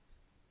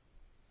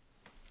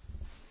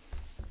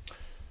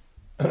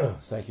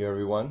Thank you,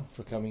 everyone,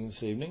 for coming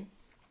this evening.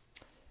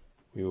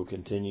 We will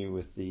continue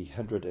with the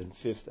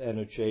 105th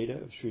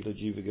Anucheta of Srila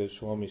Jiva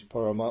Goswami's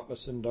Paramatma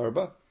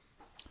Sandarbha.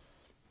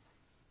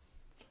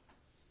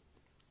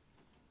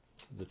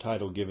 The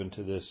title given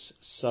to this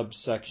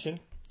subsection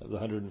of the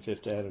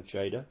 105th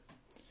Anucheta,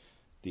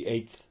 the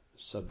 8th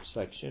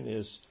subsection,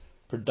 is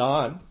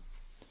Pradhan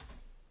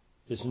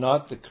is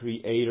not the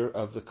creator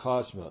of the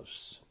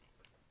cosmos.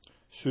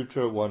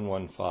 Sutra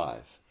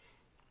 115.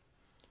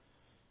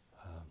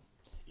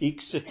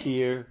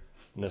 Iksatir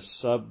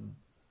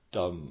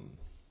Nasabdam.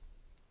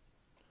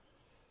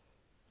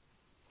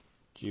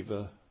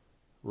 Jiva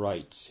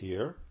writes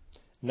here,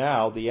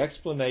 now the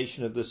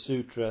explanation of the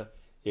sutra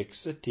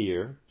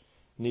Iksatir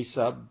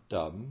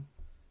Nisabdam,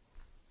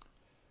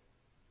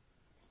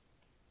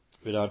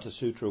 Vedanta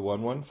Sutra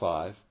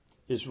 115,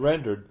 is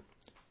rendered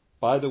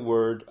by the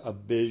word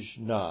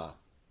abhijna.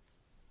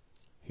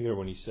 Here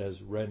when he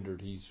says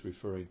rendered, he's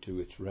referring to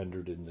it's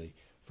rendered in the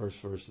first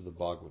verse of the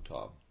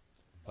Bhagavatam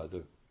by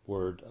the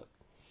word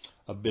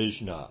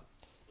abhijna.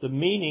 The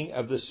meaning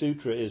of the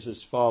sutra is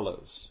as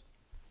follows.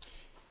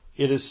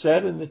 It is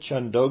said in the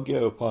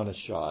Chandogya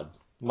Upanishad,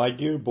 my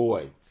dear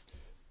boy,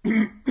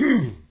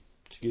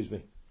 excuse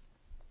me,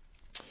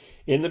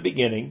 in the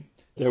beginning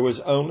there was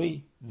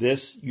only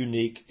this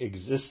unique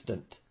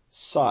existent,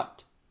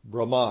 Sat,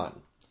 Brahman,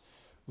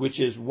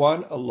 which is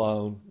one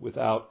alone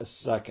without a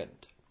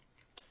second.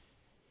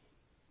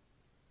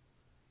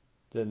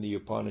 Then the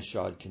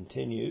Upanishad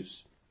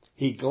continues,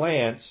 he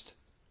glanced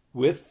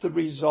with the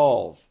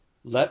resolve,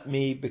 let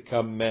me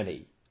become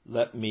many,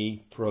 let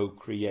me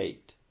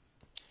procreate.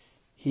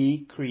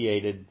 He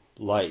created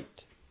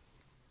light.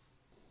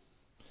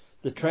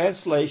 The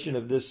translation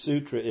of this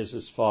sutra is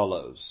as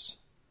follows.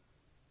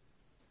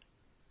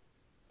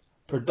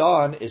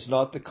 Pradhan is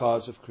not the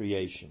cause of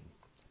creation,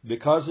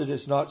 because it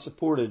is not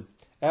supported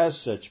as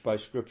such by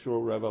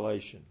scriptural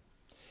revelation.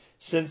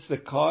 Since the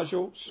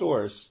causal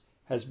source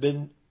has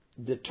been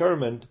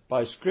determined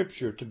by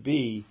scripture to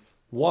be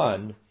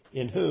one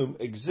in whom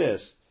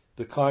exists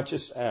the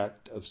conscious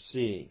act of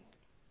seeing.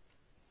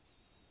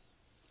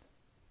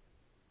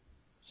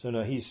 So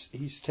now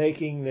he's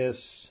taking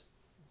this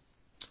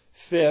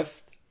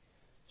fifth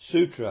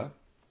sutra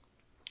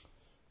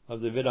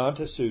of the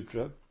Vedanta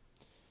Sutra,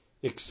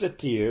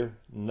 Iksatir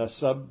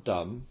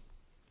Nasabdam,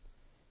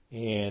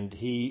 and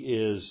he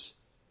is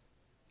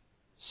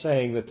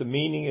saying that the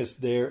meaning is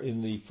there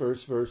in the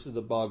first verse of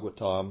the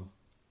Bhagavatam,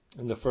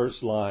 in the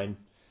first line,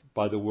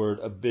 by the word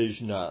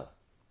abhijna.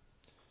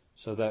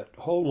 So that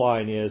whole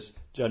line is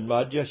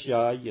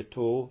Janmadhyasya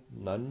yato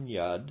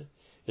nanyad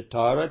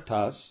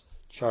itaratas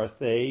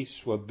charthe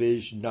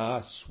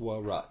swabhijna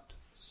swarat.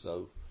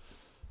 So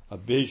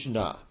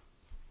abhijna.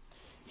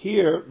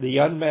 Here, the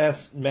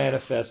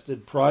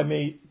unmanifested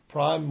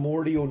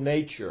primordial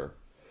nature,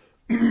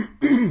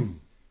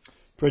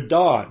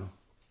 Pradhan,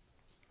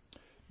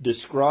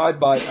 described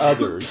by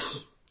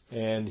others,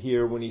 and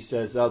here when he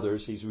says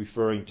others, he's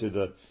referring to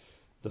the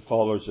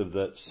followers of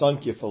the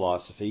Sankhya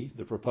philosophy,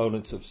 the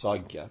proponents of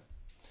Sankhya,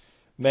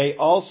 may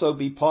also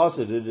be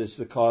posited as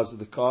the cause of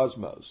the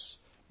cosmos.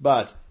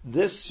 But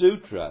this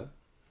sutra,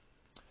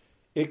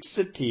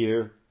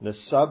 Iksatir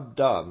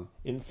Nasabdam,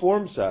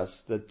 informs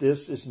us that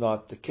this is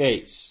not the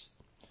case.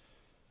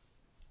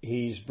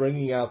 He's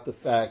bringing out the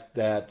fact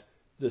that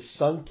the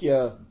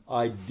Sankhya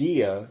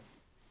idea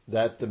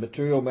that the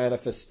material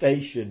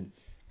manifestation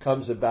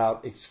comes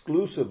about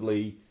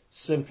exclusively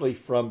simply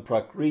from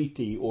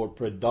Prakriti or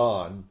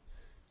Pradhan.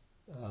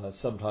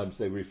 Sometimes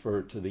they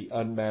refer to the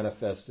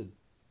unmanifested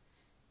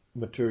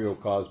material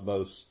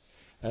cosmos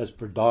as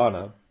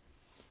Pradhana,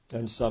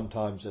 and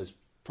sometimes as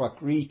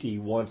Prakriti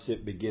once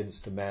it begins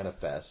to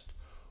manifest.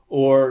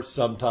 Or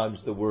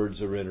sometimes the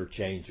words are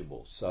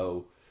interchangeable.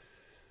 So,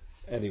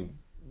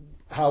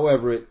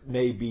 however it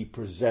may be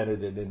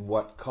presented and in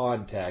what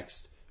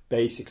context,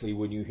 basically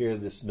when you hear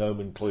this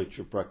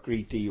nomenclature,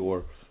 Prakriti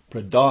or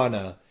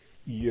Pradhana,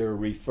 you're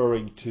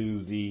referring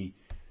to the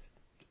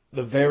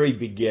very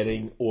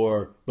beginning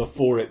or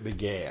before it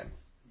began.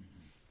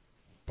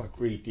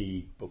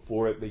 Prakriti,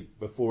 before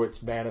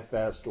it's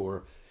manifest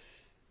or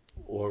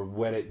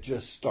when it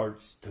just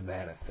starts to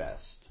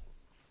manifest.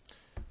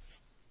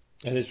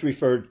 And it's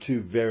referred to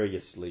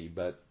variously,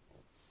 but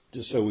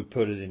just so we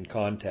put it in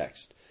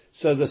context.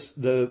 So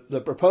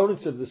the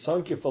proponents of the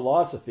Sankhya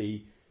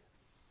philosophy,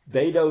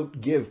 they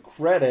don't give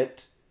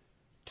credit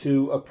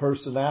to a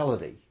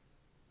personality.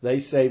 They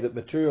say that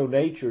material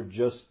nature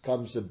just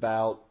comes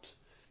about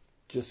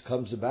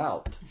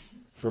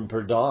from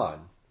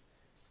Pradhan.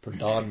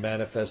 Pradhana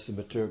manifests the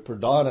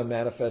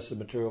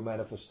material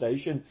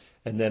manifestation,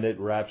 and then it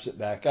wraps it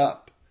back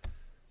up.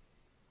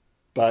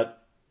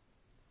 But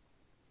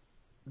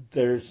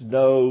there's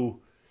no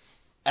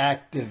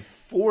active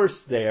force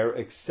there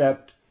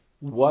except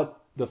what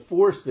the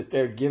force that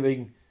they're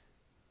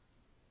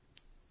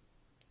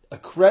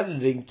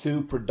accrediting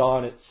to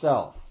Pradhan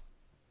itself.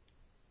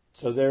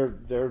 So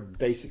they're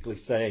basically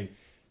saying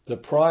the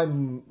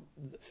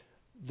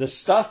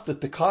stuff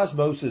that the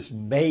cosmos is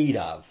made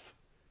of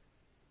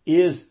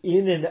is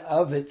in and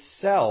of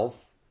itself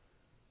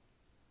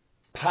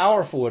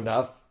powerful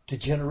enough to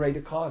generate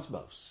a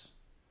cosmos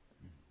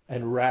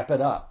and wrap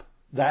it up.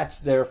 That's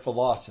their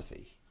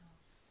philosophy.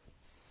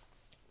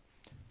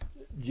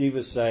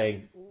 Jiva's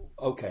saying,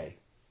 okay,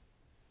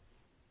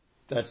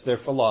 that's their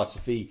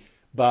philosophy,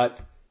 but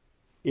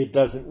it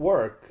doesn't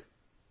work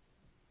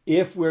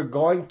if we're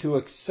going to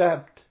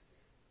accept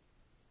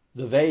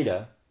the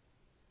Veda,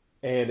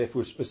 and if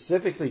we're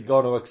specifically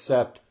going to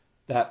accept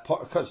that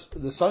part, because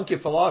the Sankhya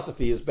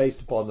philosophy is based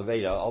upon the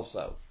Veda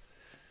also.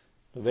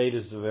 The Veda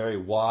is a very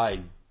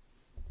wide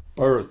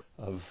berth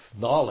of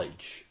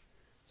knowledge.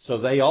 So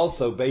they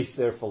also base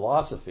their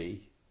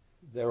philosophy.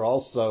 They're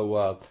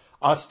also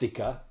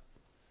Astika,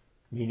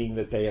 meaning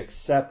that they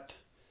accept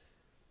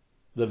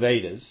the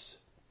Vedas,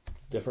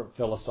 different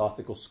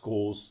philosophical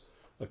schools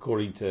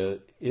according to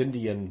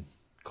Indian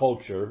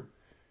culture.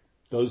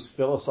 Those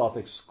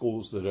philosophic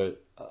schools that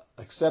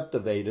accept the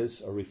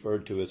Vedas are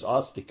referred to as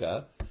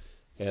Astika,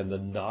 and the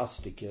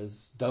Nastikas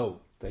don't.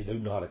 They do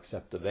not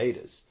accept the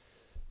Vedas.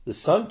 The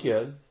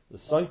Sankhya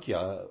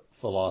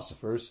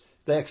philosophers,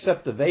 they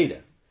accept the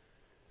Veda,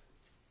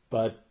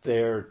 but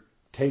they're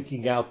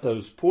taking out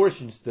those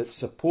portions that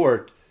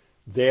support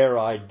their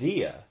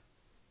idea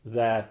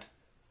that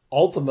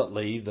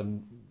ultimately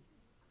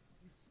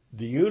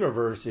the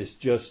universe is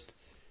just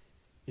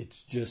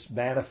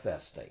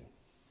manifesting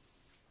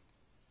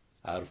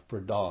out of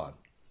Pradhan.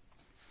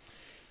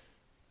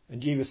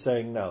 And Jiva's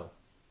saying no.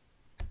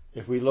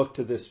 If we look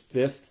to this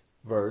 5th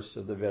verse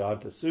of the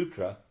Vedanta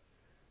Sutra,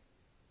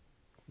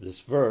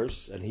 this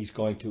verse, and he's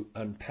going to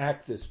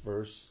unpack this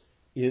verse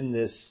in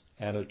this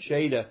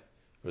Anucheta,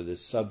 or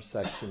this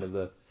subsection of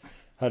the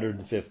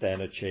 105th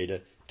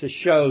Anucheta, to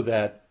show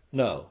that,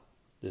 no,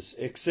 this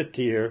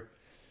Iksatir,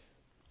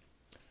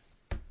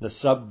 the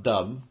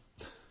Sabdam,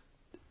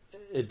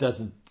 it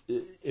doesn't,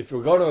 if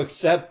we're going to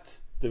accept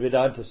the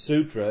Vedanta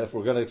Sutra, if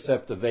we're going to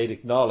accept the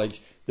Vedic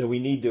knowledge, then we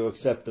need to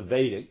accept the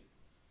Vedic,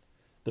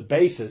 the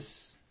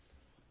basis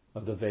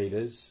of the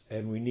Vedas,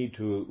 and we need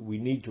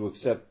to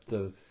accept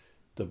the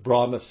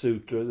Brahma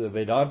Sutra, the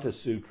Vedanta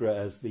Sutra,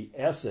 as the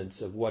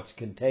essence of what's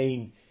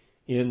contained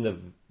in the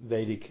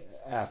Vedic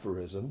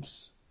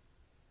aphorisms.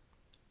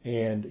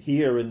 And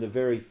here in the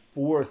very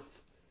 4th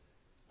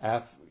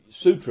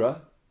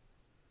sutra,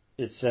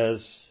 it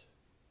says,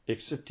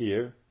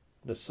 Iksatir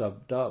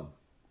Nasabdam.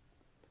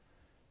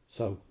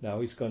 So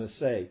now he's going to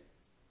say,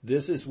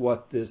 this is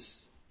what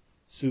this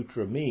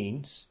sutra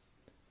means.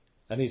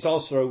 And he's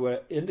also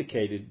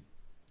indicated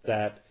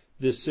that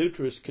this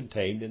sutra is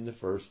contained in the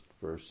 1st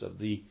verse of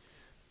the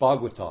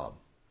Bhagavatam.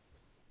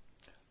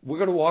 We're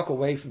going to walk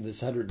away from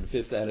this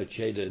 105th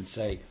Anucheta and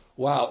say,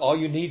 wow, all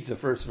you need is the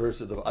 1st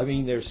verse of the... I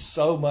mean, there's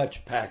so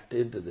much packed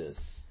into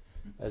this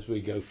as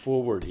we go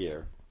forward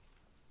here.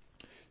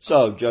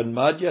 So,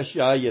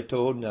 Janmadhyasya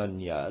yato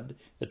nanyad,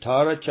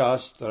 yatara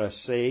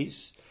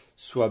chastrases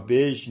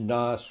swabij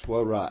na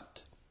swarat.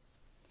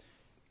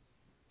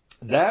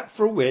 That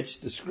for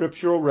which the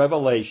scriptural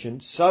revelation,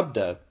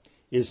 sabda,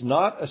 is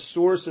not a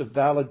source of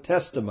valid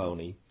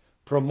testimony,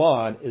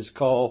 praman is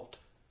called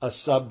a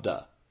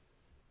sabda.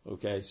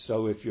 Okay,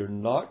 so if you're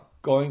not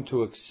going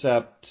to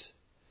accept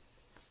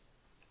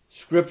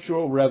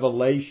scriptural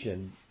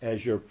revelation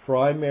as your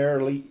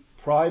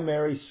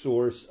primary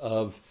source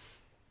of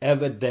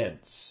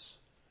evidence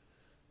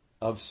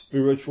of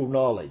spiritual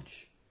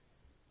knowledge,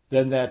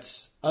 then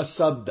that's a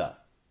sabda.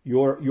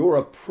 Your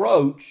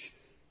approach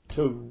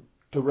to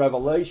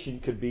revelation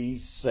could be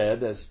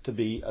said as to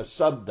be a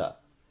sabda,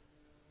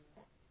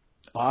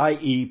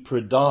 i.e.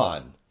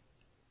 pradhan.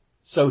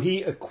 So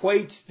he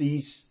equates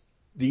these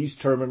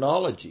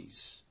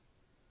terminologies,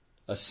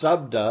 a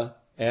sabda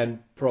and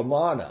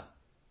pramana.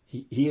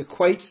 He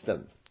equates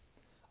them,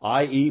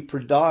 i.e.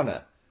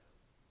 pradhana,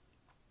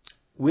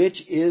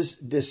 which is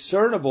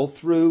discernible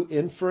through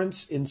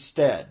inference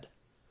instead.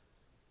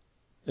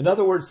 In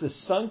other words, the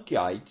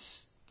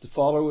Sankhites,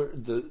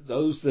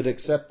 those that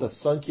accept the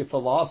Sankhya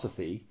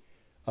philosophy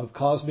of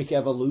cosmic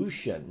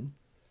evolution,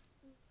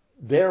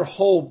 their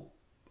whole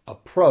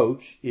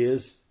approach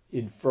is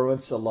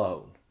inference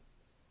alone.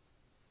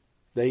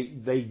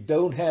 They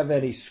don't have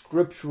any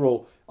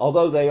scriptural,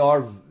 although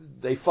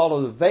they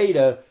follow the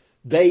Veda,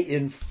 they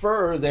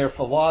infer their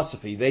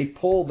philosophy.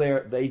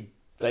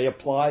 They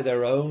apply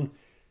their own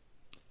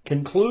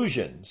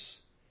conclusions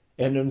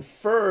and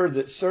infer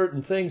that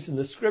certain things in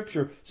the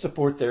scripture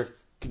support their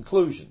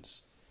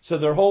conclusions. So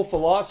their whole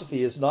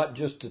philosophy is not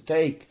just to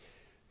take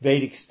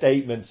Vedic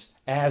statements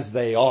as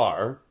they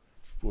are.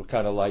 We're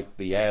kind of like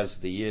the as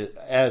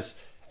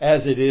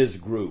it is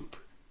group,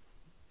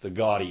 the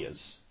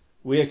Gaudiyas.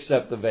 We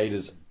accept the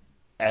Vedas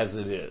as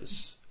it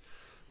is.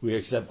 We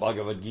accept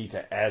Bhagavad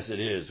Gita as it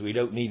is. We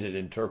don't need an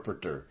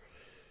interpreter.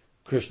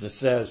 Krishna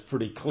says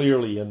pretty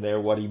clearly in there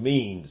what he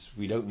means.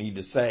 We don't need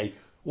to say,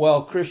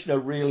 well, Krishna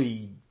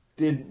really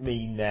didn't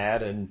mean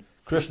that, and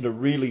Krishna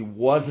really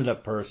wasn't a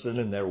person,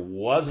 and there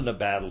wasn't a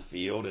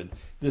battlefield, and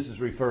this is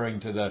referring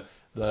to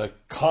the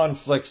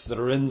conflicts that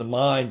are in the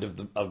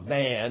mind of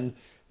man,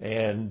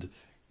 and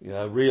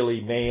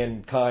really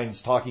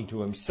mankind's talking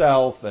to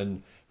himself,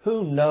 and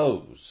who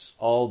knows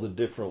all the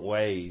different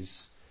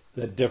ways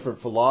that different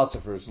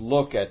philosophers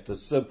look at the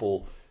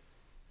simple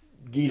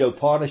Gita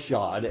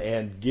Upanishad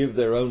and give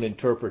their own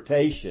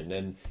interpretation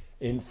and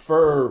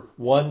infer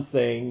one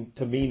thing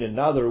to mean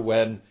another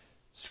when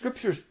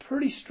Scripture's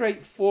pretty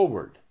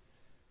straightforward,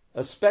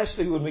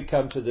 especially when we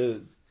come to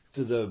the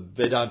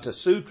Vedanta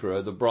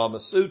Sutra, the Brahma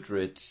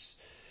Sutra. It's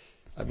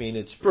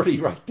pretty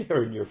right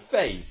there in your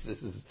face.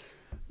 This is,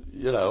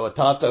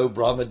 Atato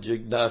Brahma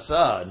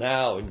Jignasa,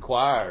 now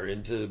inquire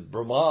into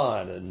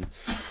Brahman. And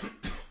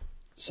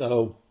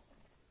so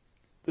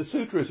the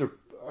sutras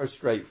are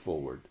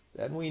straightforward.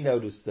 And we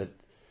notice that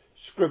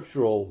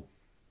scriptural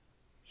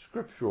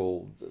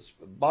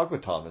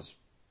Bhagavatam is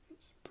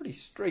pretty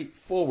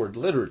straightforward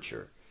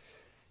literature.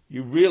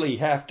 You really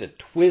have to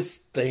twist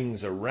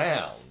things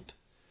around.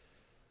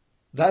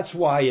 That's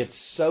why it's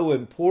so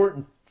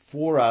important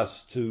for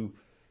us to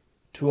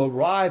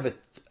arrive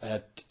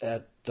at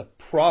the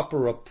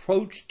proper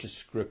approach to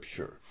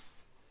Scripture,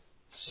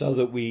 so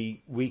that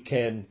we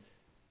can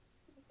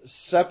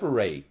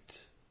separate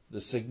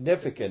the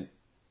significant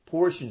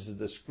portions of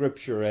the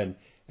Scripture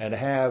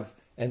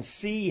and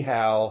see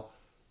how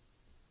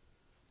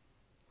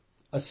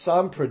a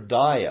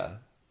sampradaya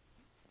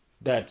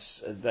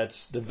that's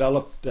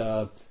developed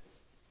their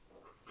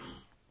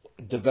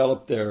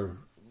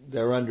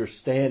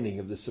understanding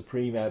of the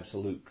supreme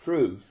absolute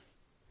truth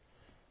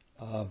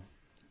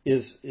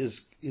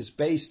is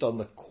based on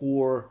the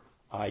core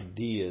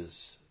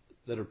ideas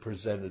that are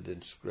presented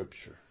in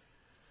Scripture.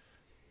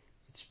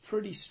 It's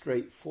pretty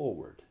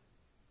straightforward.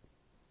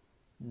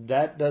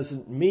 That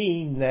doesn't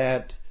mean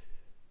that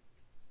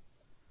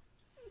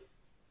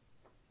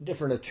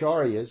different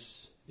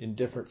acharyas in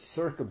different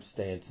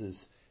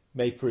circumstances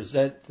may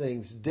present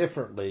things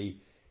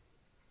differently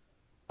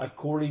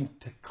according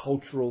to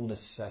cultural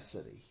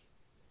necessity.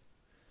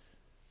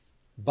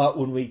 But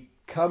when we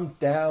come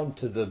down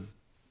to the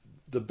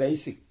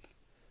basis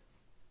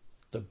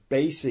of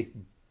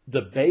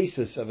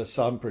a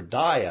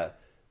sampradaya,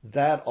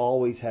 that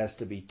always has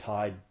to be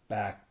tied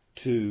back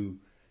to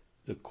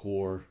the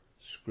core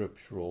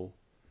scriptural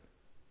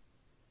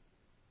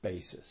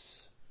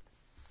basis.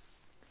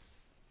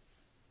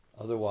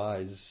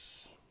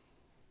 Otherwise,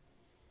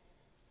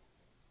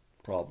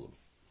 problem.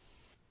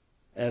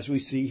 As we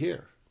see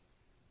here,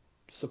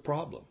 it's a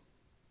problem.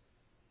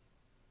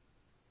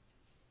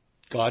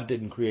 God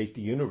didn't create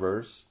the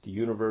universe. The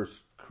universe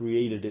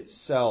created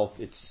itself.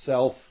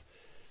 Itself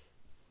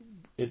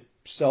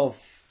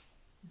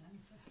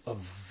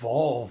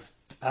evolved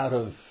out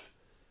of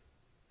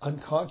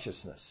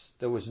unconsciousness.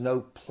 There was no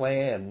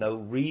plan, no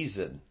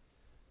reason.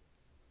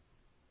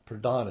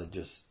 Pradhana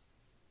just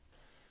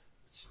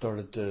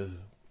started to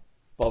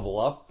bubble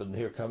up, and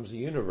here comes a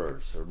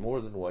universe, or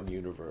more than one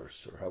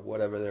universe, or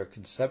whatever their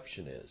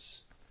conception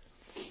is.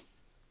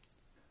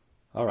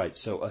 All right,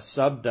 so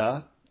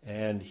asabda,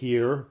 and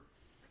here,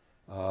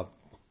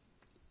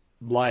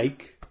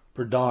 like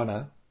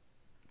pradhana,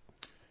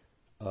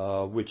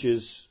 which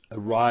is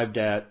arrived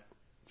at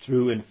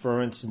through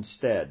inference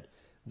instead.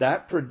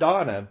 That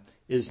pradhana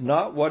is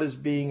not what is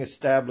being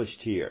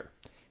established here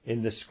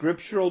in the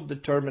scriptural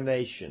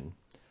determination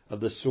of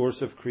the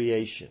source of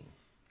creation.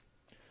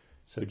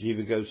 So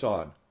Jiva goes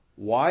on.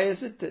 Why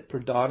is it that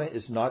pradhana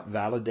is not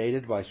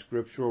validated by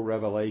scriptural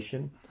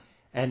revelation?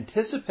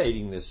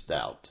 Anticipating this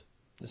doubt.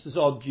 This is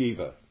all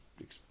Jiva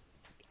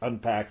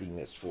unpacking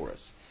this for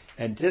us.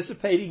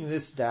 Anticipating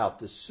this doubt,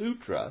 the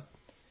sutra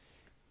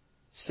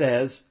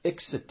says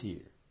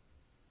iksatir,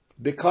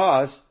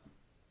 because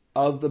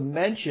of the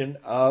mention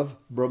of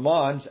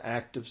Brahman's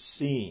act of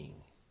seeing.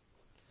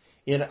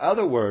 In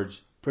other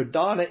words,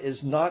 pradhana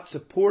is not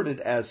supported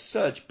as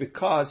such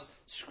because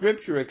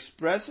Scripture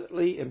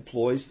expressly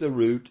employs the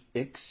root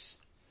ix,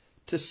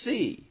 to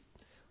see,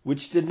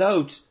 which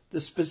denotes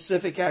the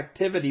specific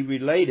activity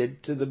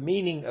related to the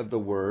meaning of the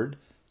word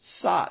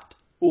sat,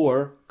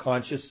 or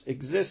conscious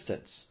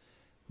existence,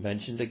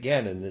 mentioned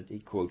again in that he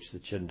quotes the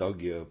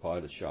Chandogya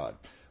Upanishad,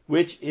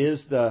 which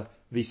is the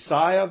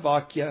Visaya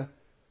Vakya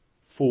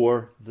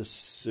for the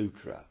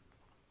sutra.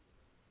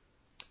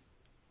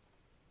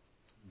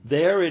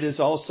 There it is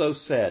also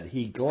said,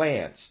 he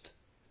glanced.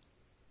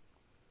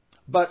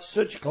 But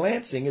such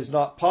glancing is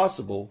not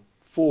possible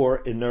for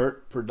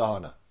inert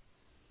pradhana.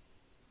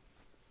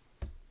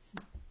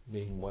 I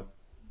mean,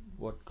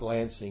 what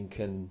glancing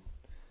can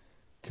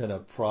a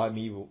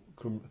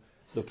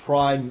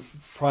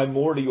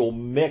primordial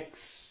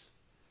mix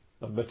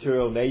of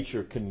material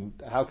nature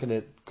how can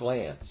it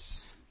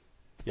glance?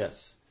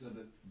 Yes. So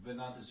the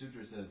Vedanta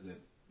Sutra says that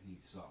he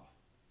saw,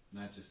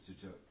 not just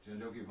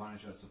Chandogya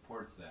Upanishad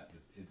supports that,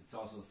 but it's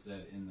also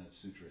said in the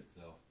sutra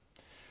itself.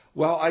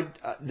 Well,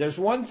 there's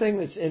one thing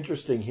that's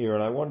interesting here,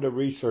 and I wanted to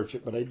research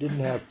it, but I didn't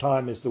have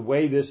time, is the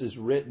way this is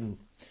written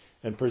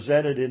and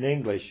presented in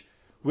English,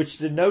 which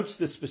denotes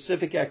the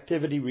specific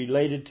activity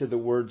related to the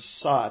word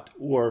sat,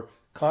 or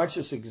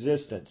conscious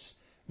existence,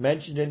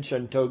 mentioned in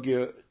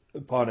Chandogya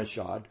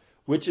Upanishad,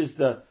 which is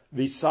the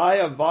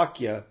Visaya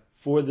Vakya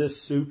for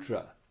this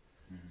sutra.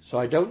 So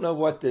I don't know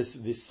what this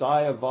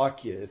Visaya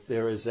Vakya, if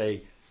there is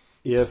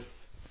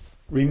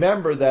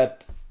remember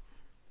that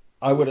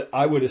I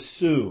would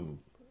assume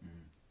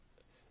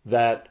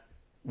that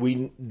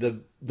the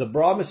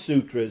Brahma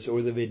Sutras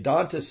or the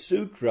Vedanta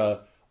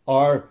Sutra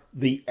are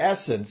the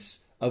essence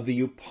of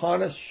the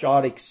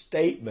Upanishadic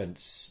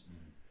statements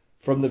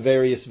from the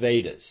various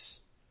Vedas.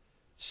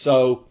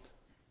 So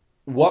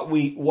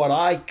what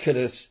I could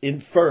assume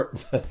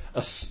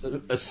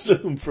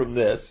from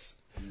this,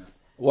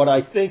 what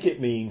I think it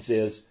means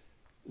is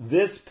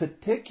this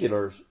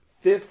particular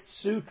fifth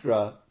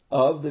sutra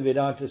of the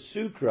Vedanta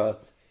Sutra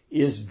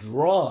is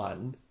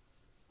drawn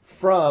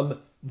from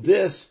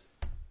this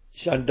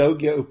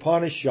Chandogya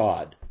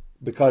Upanishad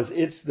because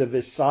it's the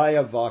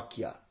Visaya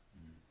Vakya.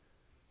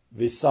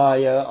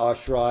 Visaya,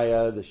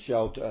 Ashraya, the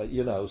shelter,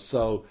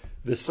 so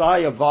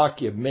Visaya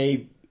Vakya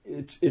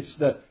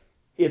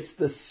it's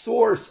the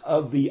source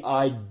of the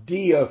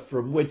idea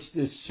from which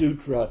this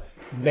sutra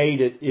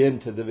made it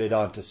into the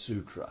Vedanta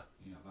Sutra.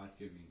 Yeah,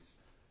 Vakya means.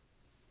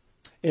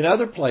 In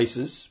other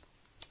places,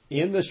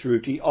 in the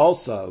Shruti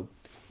also,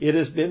 it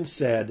has been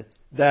said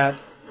that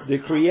the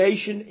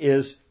creation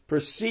is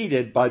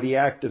preceded by the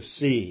act of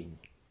seeing.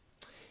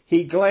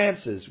 He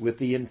glances with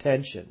the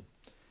intention.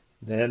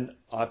 Then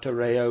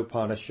Aitareya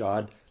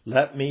Upanishad,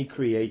 let me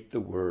create the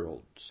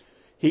worlds.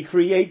 He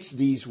creates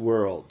these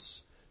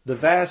worlds, the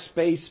vast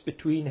space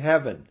between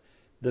heaven,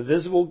 the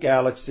visible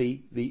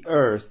galaxy, the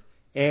earth,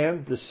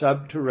 and the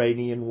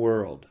subterranean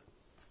world.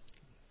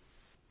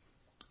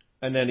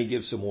 And then he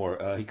gives some more.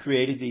 He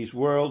created these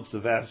worlds, the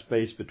vast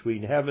space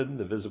between heaven,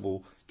 the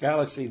visible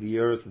galaxy, the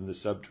earth, and the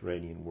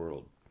subterranean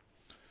world.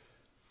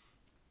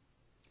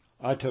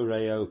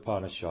 Aitareya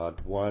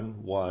Upanishad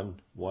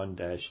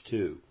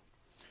 1:1:1-2.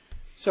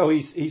 So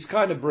he's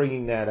kind of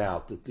bringing that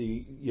out, that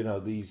these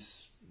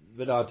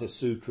Vedanta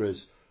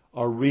Sutras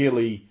are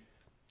really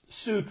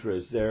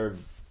sutras. They're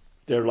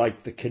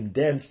like the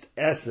condensed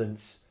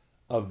essence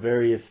of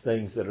various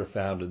things that are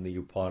found in the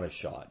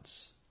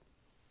Upanishads.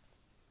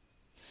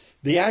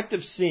 The act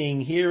of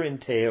seeing here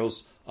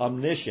entails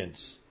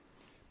omniscience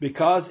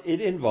because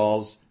it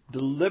involves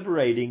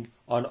deliberating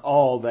on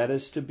all that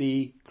is to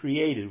be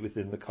created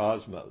within the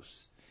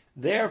cosmos.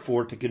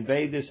 Therefore, to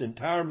convey this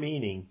entire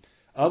meaning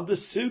of the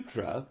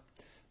sutra,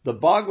 the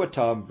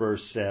Bhagavatam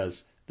verse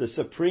says, the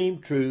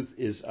supreme truth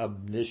is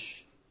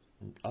omniscient,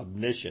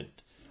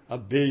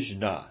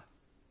 abhijna.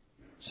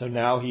 So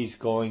now he's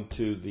going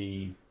to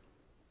the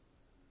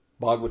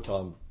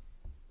Bhagavatam,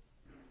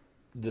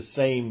 the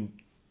same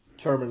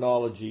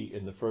terminology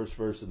in the first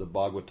verse of the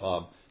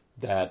Bhagavatam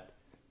that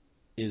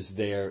is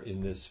there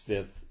in this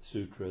fifth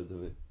sutra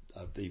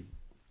of the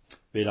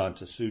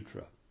Vedanta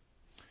Sutra.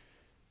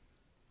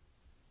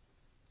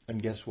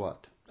 And guess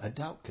what? A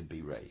doubt could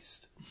be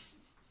raised.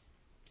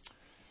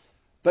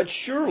 But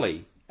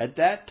surely, at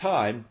that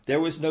time, there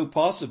was no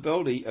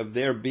possibility of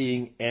there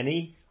being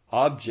any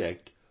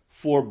object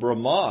for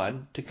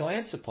Brahman to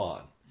glance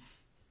upon.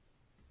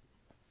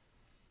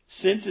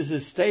 Since it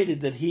is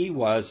stated that he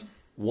was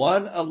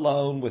one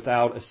alone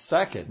without a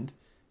second,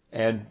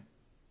 and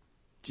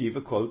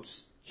Jiva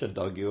quotes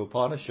Chandogya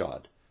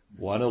Upanishad,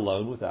 one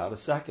alone without a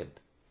second.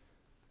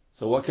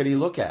 So what could he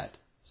look at?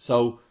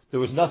 So there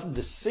was nothing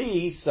to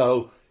see,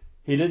 so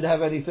he didn't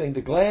have anything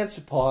to glance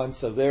upon,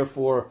 so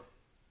therefore,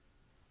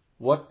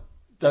 what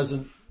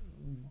doesn't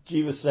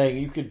Jiva saying,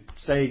 you could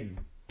say,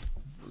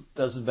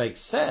 doesn't make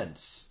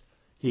sense.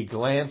 He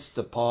glanced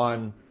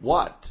upon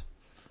what?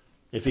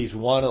 If he's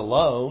one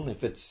alone, if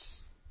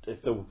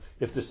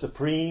the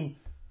supreme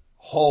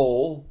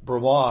whole,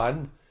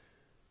 Brahman,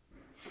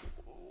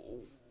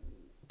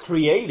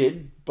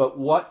 created, but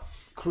what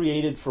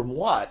created from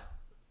what?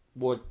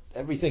 What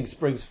everything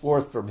springs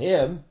forth from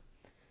him.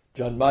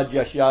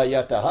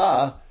 Janmadhyasya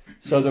yataha.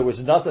 So there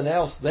was nothing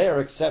else there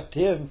except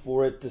him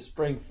for it to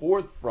spring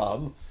forth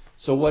from.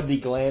 So what did he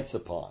glance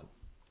upon?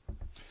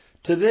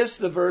 To this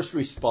the verse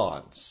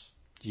responds.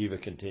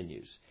 Jiva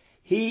continues.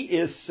 He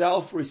is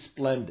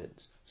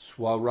self-resplendent,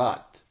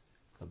 swarat.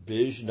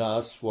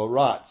 Abhijna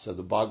swarat. So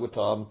the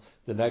Bhagavatam,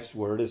 the next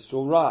word is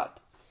swarat.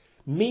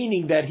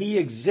 Meaning that he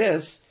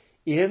exists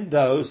in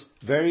those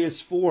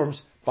various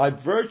forms by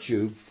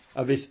virtue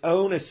of his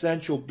own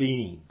essential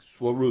being,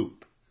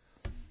 swarup.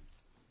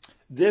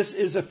 This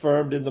is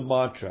affirmed in the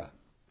mantra.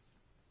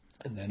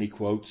 And then he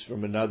quotes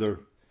from the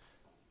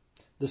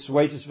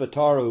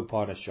Svetasvatara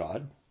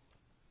Upanishad.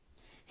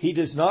 He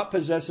does not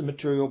possess a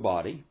material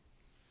body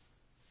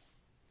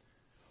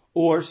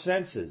or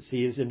senses.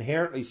 He is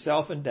inherently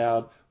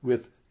self-endowed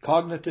with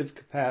cognitive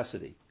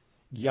capacity,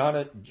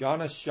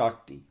 jnana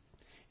shakti,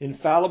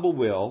 infallible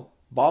will,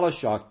 bala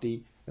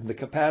shakti, and the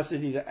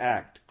capacity to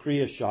act,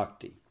 kriya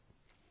shakti.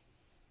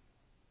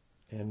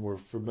 And we're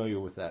familiar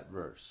with that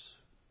verse.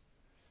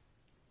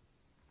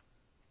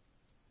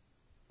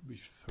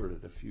 We've heard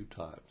it a few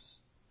times.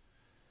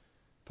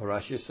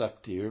 Parashya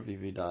Saktir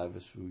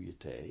Vividaiva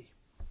Suyate.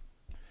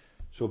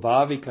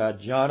 Swabhavika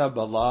Jana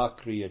Bala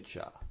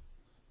Kriyacha.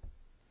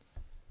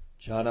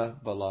 Jana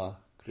Bala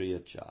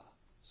Kriyacha.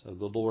 So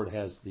the Lord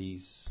has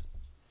these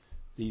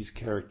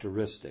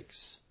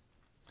characteristics.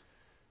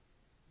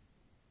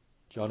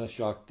 Jnana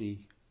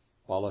Shakti,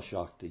 Bala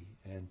Shakti,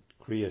 and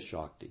Kriya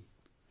Shakti.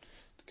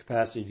 The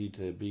capacity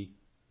to be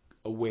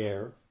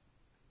aware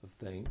of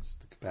things,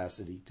 the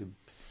capacity to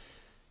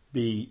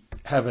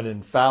have an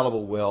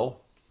infallible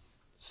will,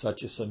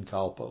 such a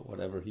sankalpa,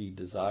 whatever he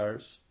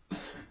desires,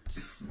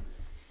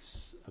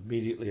 it's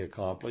immediately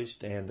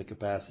accomplished, and the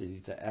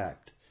capacity to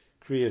act,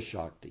 Kriya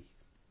Shakti.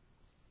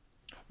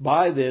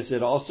 By this,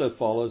 it also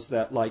follows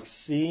that like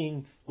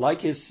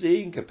his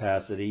seeing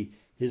capacity,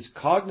 his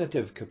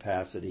cognitive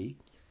capacity,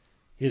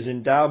 his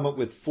endowment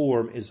with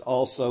form is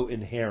also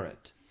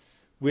inherent,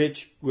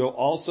 which will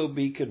also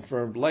be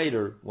confirmed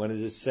later when it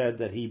is said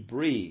that he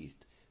breathed.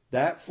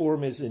 That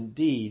form is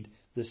indeed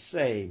the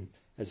same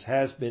as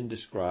has been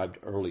described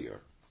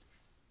earlier.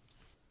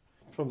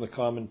 From the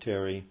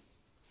commentary,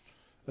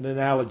 an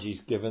analogy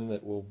is given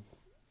that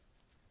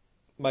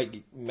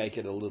might make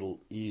it a little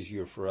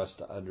easier for us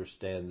to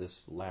understand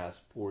this last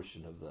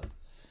portion of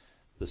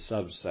the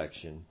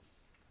subsection.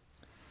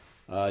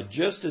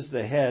 Just as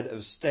the head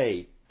of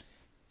state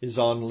is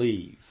on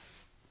leave,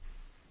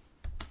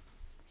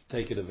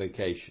 taking a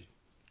vacation,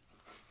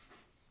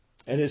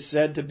 and is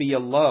said to be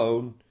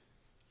alone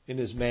in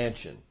his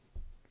mansion,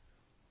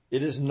 it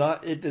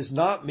does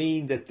not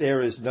mean that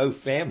there is no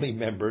family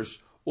members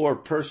or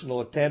personal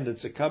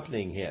attendants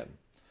accompanying him.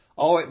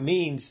 All it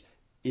means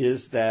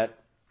is that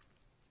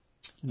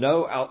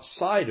no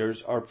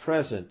outsiders are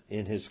present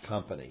in his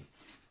company.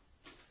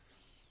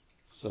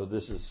 So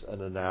this is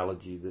an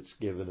analogy that's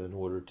given in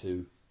order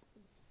to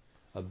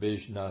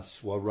abhijna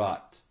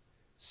swarat,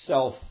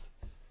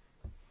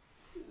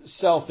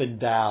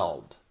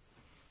 self-endowed,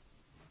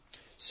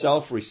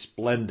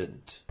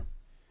 self-resplendent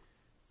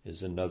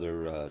is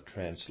another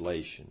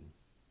translation.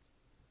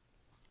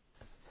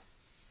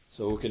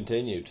 So we'll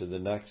continue to the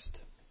next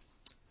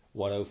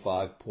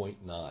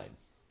 105.9,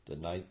 the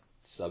ninth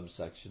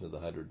subsection of the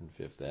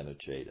 105th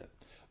Anucheta.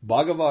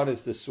 Bhagavan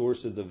is the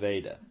source of the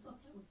Veda.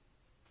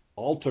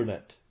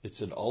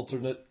 It's an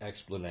alternate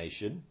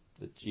explanation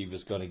that Jiva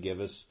is going to give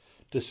us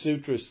to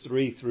Sutras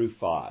 3 through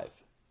 5.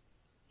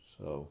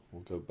 So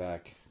we'll go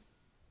back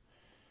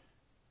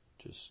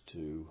just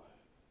to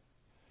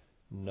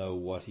know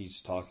what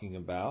he's talking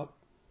about.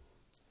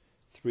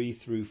 3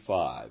 through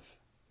 5.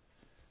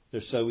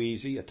 They're so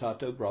easy.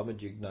 Atato Brahma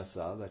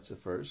Jignasa, that's the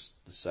first.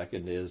 The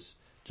second is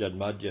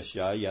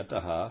Janmadhyasya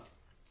Yataha,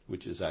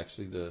 which is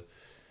actually the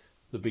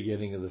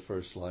beginning of the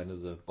first line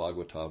of the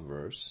Bhagavatam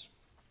verse.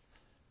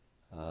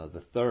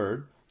 The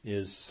third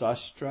is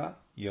Sastra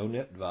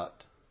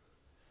Yonitvat.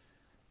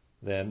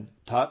 Then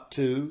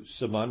Tatu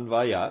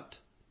Samanvayat.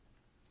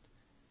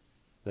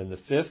 Then the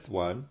fifth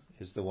one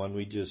is the one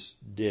we just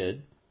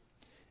did,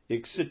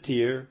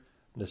 Iksatir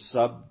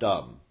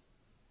Nasabdam.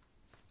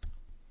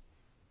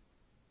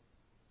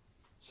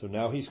 So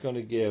now Jiva's going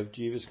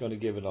to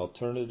give an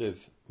alternative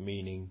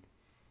meaning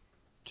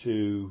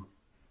to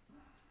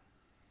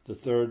the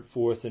third,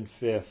 fourth, and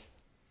fifth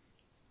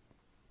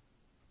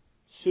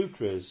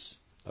sutras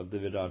of the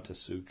Vedanta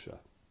Sutra.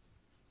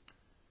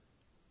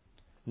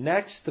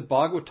 Next, the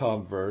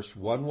Bhagavatam verse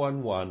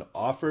 111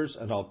 offers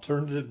an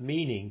alternative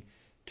meaning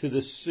to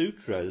the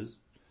sutras,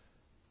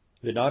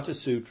 Vedanta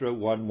Sutra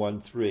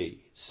 113,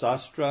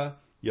 Sastra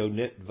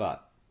Yonitvat.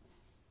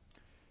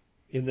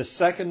 In the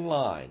second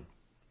line,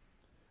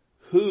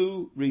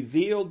 who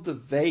revealed the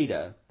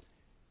Veda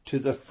to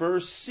the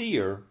first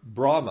seer,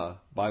 Brahma,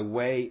 by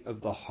way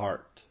of the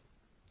heart.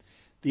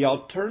 The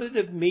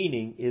alternative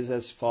meaning is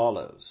as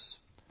follows.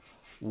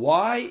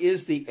 Why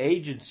is the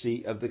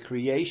agency of the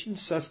creation,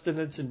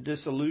 sustenance, and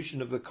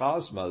dissolution of the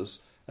cosmos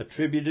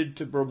attributed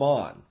to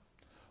Brahman?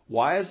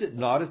 Why is it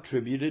not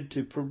attributed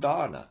to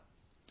Pradhana,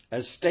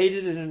 as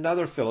stated in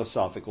another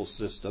philosophical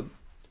system,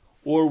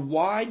 or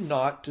why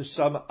not to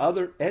some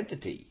other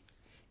entity?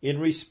 In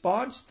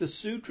response, the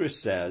sutra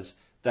says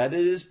that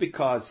it is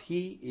because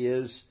he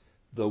is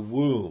the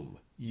womb,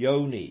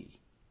 yoni,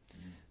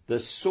 the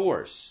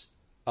source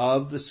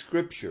of the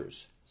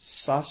scriptures,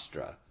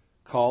 sastra,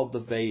 called the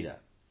Veda.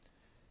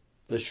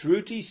 The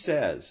Shruti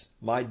says,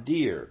 my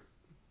dear,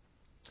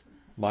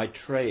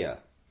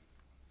 Maitreya,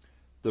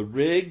 the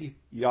Rig,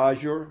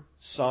 Yajur,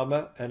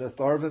 Sama, and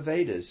Atharva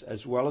Vedas,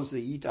 as well as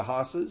the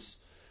Itihasas,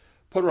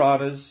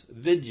 Puranas,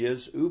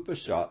 Vidyas,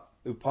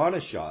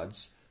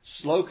 Upanishads,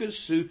 Slokas,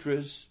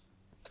 Sutras,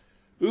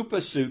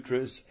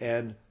 Upasutras,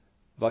 and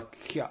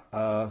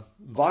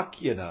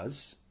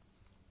Vakyanas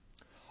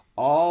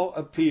all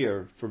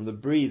appear from the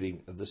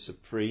breathing of the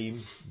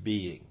Supreme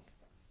Being.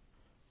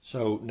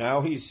 So now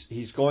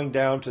he's going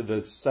down to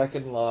the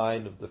second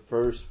line of the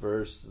first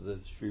verse of the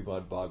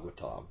Srimad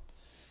Bhagavatam.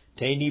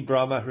 Teni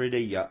Brahma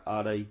Hridaya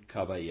Adi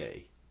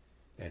Kavaye.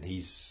 And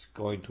he's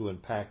going to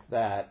unpack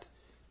that.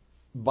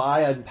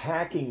 By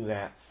unpacking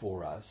that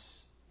for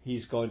us,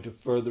 he's going to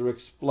further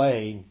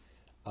explain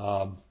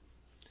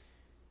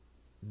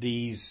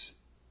these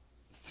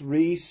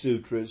three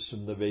sutras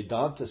from the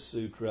Vedanta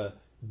Sutra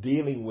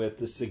dealing with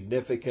the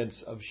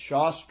significance of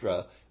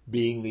Shastra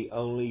being the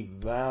only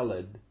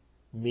valid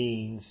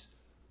means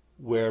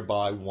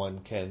whereby one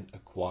can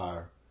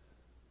acquire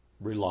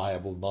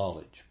reliable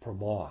knowledge,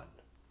 praman.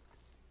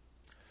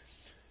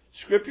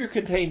 Scripture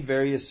contains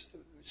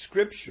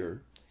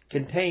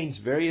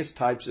various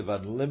types of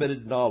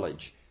unlimited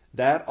knowledge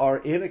that are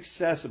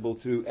inaccessible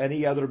through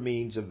any other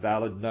means of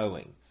valid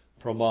knowing,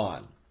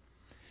 praman.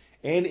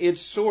 And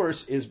its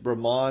source is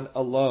Brahman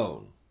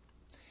alone,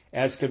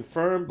 as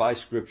confirmed by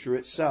Scripture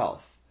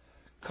itself.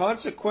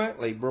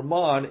 Consequently,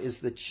 Brahman is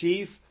the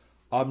chief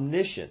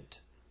omniscient.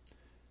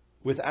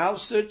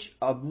 Without such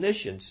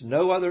omniscience,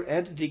 no other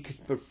entity can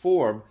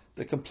perform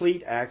the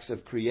complete acts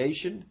of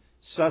creation,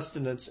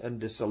 sustenance, and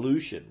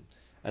dissolution,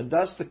 and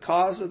thus the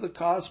cause of the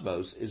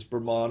cosmos is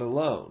Brahman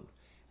alone,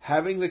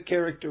 having the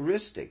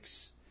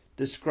characteristics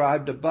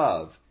described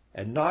above,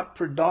 and not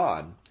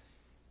Pradhan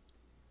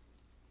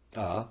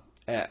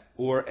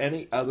or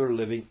any other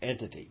living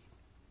entity.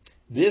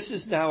 This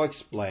is now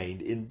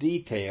explained in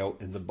detail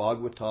in the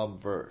Bhagavatam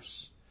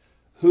verse.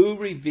 Who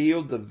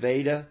revealed the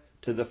Veda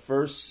to the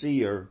first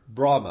seer,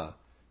 Brahma,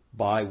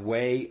 by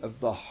way of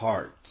the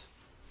heart?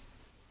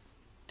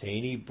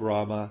 Tani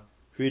Brahma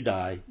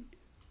Hriday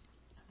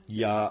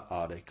Ya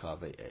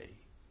Adikavaye.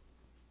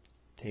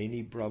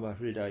 Tani Brahma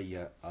Hriday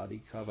Ya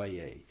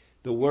Adikavaye.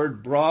 The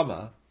word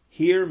Brahma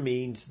here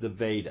means the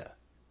Veda.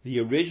 The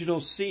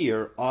original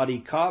seer,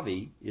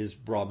 Adikavi, is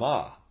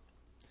Brahma.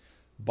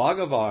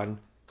 Bhagavan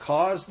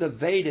caused the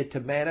Veda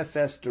to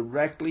manifest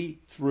directly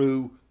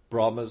through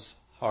Brahma's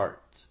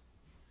heart,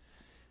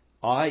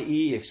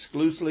 i.e.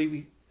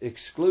 exclusively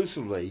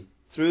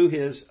through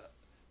his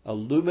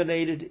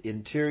illuminated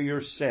interior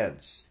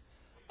sense,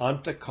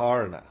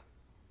 antakarana,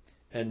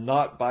 and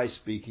not by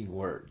speaking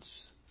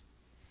words.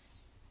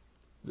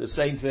 The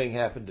same thing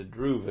happened to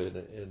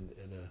Dhruva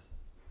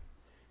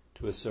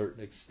to a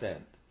certain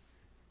extent.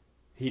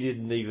 He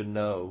didn't even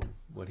know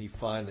when he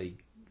finally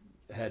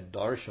had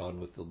darshan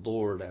with the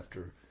Lord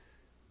after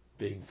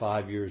being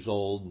 5 years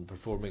old and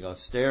performing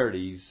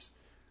austerities,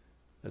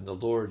 and the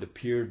Lord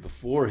appeared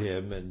before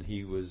him and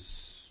he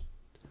was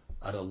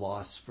at a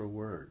loss for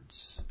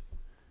words.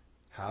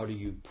 How do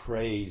you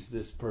praise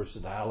this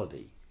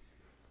personality?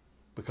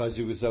 Because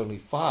he was only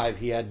 5,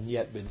 he hadn't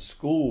yet been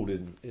schooled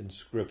in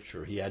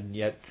Scripture. He hadn't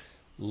yet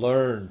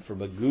learned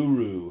from a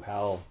guru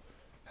how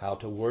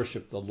to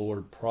worship the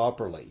Lord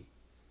properly.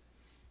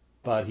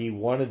 But he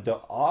wanted to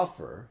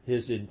offer,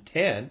 his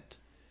intent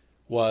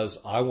was,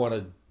 I want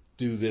to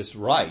do this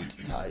right.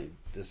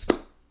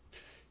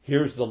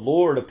 Here's the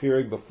Lord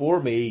appearing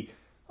before me.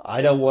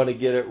 I don't want to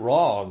get it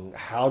wrong.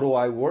 How do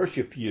I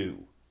worship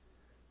you?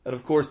 And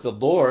of course the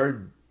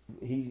Lord,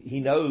 He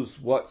knows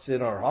what's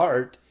in our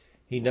heart.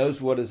 He knows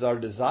what is our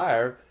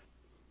desire.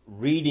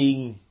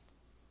 Reading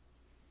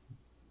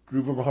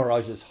Dhruva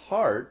Maharaj's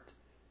heart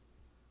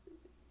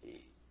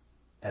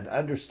and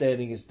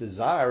understanding his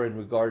desire in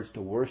regards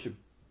to worship,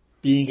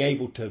 being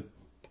able to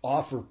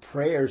offer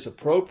prayers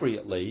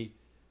appropriately,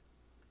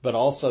 but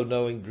also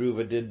knowing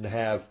Dhruva didn't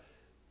have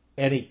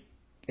any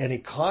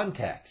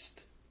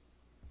context.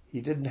 He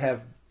didn't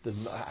have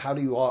how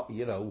do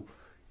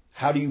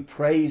you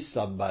praise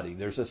somebody?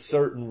 There's a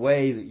certain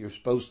way that you're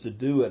supposed to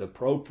do it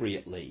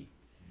appropriately,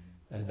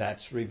 and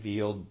that's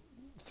revealed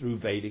through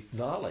Vedic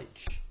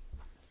knowledge.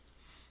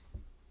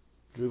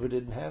 Dhruva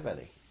didn't have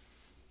any.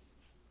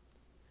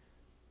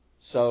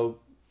 So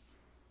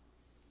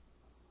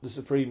the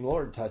Supreme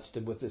Lord touched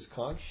him with his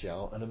conch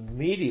shell, and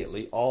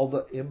immediately all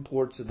the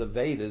imports of the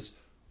Vedas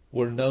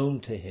were known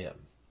to him.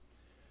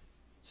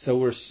 So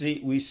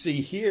we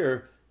see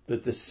here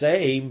that the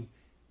same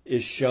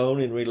is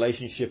shown in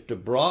relationship to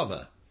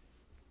Brahma.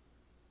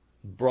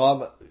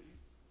 Brahma,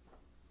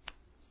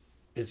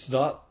 it's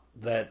not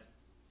that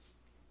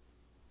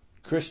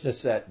Krishna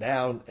sat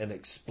down and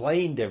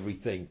explained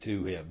everything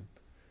to him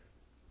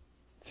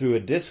through a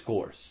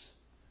discourse.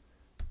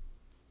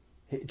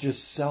 It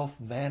just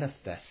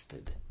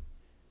self-manifested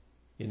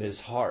in his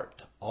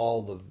heart,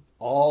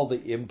 all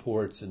the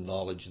imports and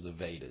knowledge of the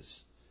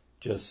Vedas.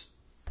 Just,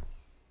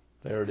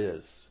 there it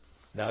is.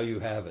 Now you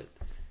have it.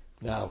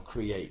 Now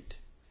create.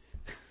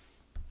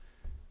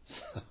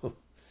 So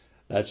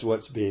that's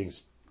what's being.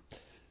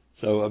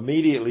 So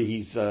immediately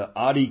he's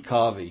Adi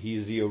Kavi.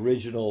 He's the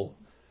original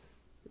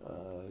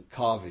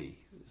Kavi.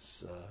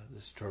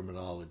 This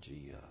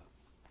terminology.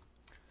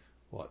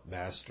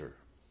 Master.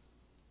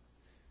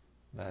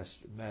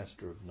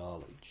 Master of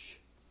knowledge.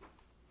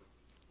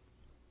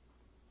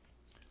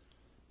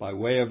 By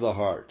way of the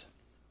heart.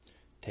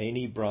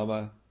 Tani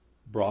Brahma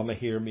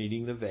here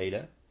meaning the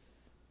Veda.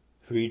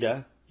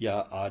 Hrida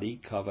Ya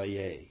Adi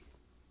Kavaye.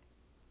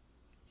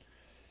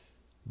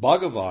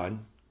 Bhagavan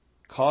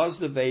caused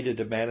the Veda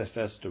to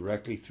manifest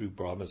directly through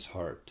Brahma's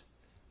heart,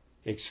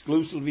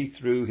 exclusively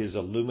through his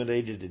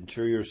illuminated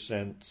interior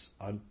sense,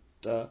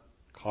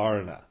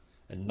 antakarana,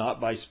 and not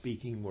by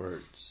speaking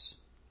words.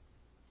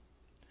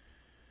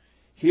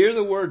 Here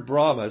the word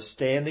Brahma,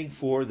 standing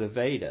for the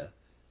Veda,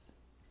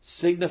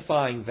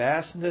 signifying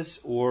vastness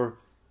or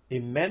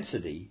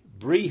immensity,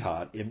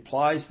 Brihat,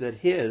 implies that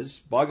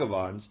his,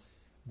 Bhagavan's,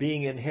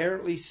 being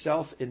inherently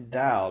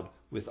self-endowed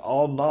with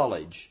all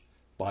knowledge,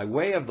 by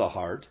way of the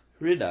heart,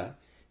 Hrida,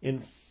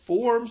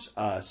 informs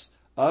us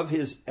of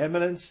his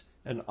eminence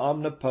and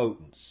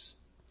omnipotence.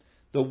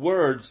 The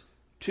words,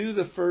 to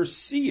the first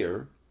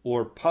seer,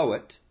 or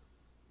poet,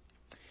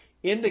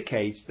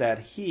 indicates that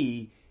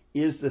he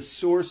is the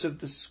source of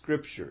the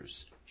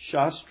scriptures,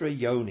 Shastra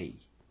Yoni,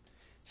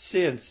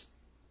 since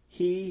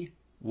he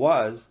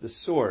was the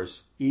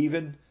source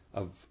even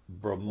of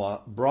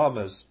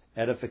Brahma's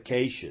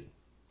edification.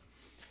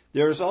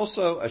 There is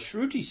also a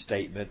Shruti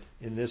statement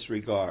in this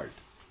regard.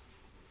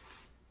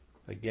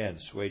 Again,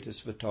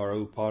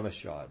 Svetasvatara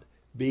Upanishad.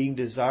 Being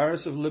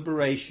desirous of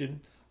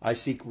liberation, I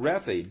seek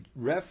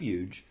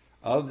refuge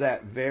of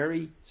that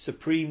very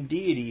supreme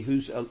deity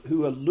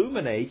who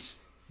illuminates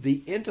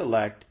the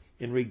intellect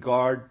in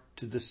regard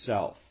to the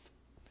self,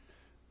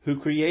 who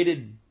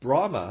created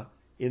Brahma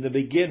in the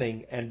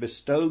beginning and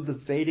bestowed the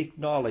Vedic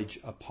knowledge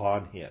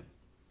upon him.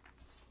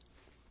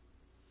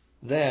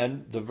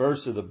 Then the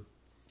verse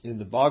in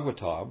the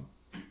Bhagavatam,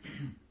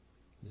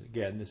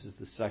 again, this is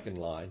the second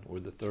line or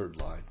the third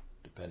line,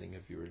 depending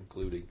if you're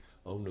including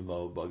Om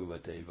Namo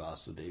Bhagavate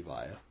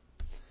Vasudevaya.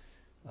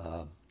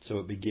 So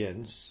it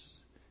begins,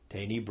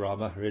 Teni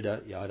Brahma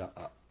Hrida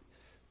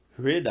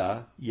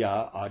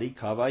Ya Adi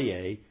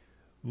Kavaye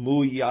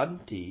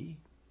Muyanti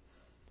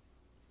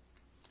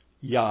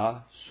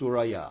Ya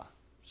Suraya.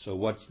 So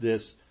what's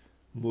this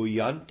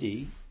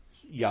Muyanti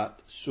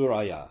Yat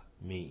Suraya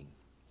mean?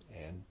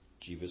 And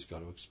Jiva's got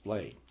to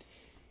explain.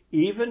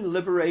 Even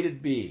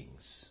liberated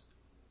beings,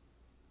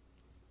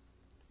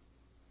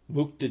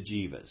 Mukta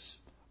Jivas,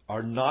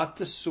 are not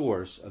the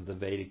source of the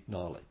Vedic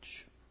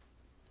knowledge.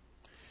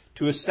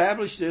 To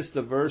establish this,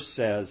 the verse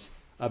says,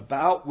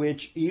 about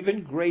which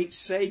even great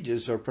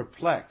sages are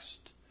perplexed.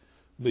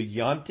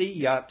 Muyanti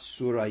Yat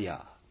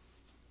Suraya.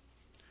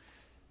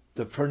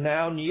 The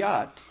pronoun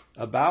Yat,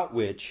 about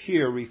which,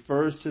 here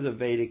refers to the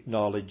Vedic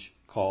knowledge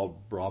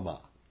called Brahma.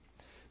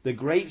 The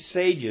great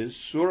sages,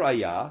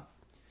 Suraya,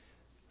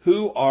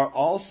 who are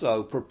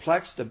also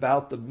perplexed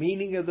about the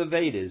meaning of the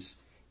Vedas,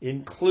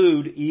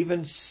 include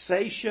even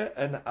Sesha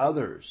and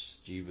others,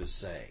 Jiva's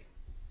saying.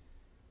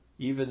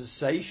 Even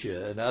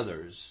Sesha and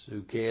others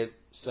who can't,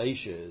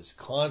 Sesha is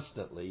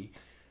constantly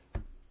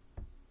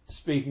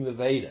speaking the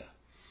Veda.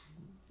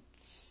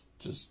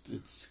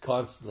 It's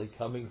constantly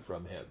coming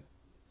from him,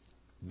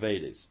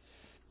 Vedas.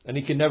 And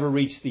he can never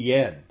reach the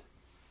end.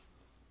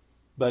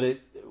 But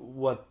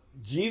what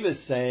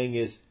Jiva's saying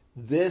is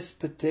this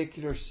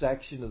particular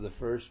section of the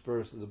first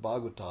verse of the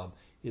Bhagavatam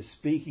is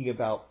speaking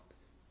about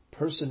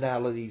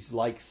personalities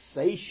like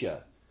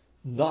Sesha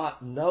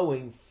not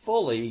knowing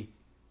fully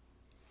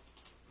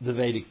the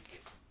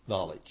Vedic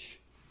knowledge.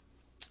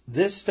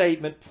 This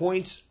statement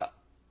points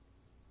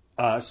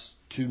us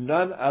to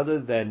none other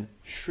than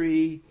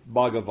Sri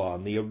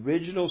Bhagavan, the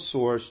original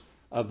source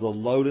of the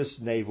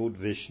lotus-naveled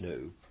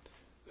Vishnu,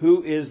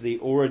 who is the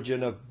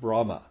origin of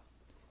Brahma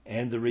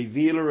and the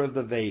revealer of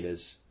the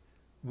Vedas,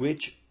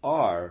 which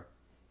are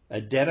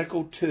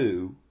identical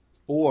to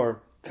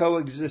or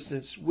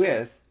coexistence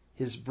with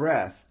his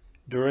breath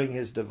during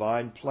his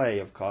divine play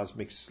of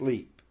cosmic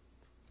sleep.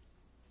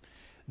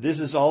 This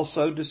is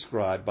also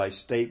described by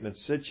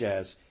statements such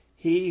as,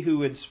 he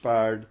who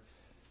inspired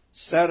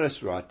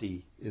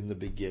Saraswati in the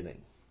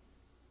beginning.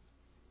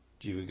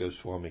 Jiva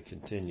Goswami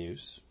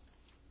continues.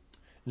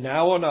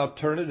 Now an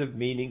alternative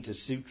meaning to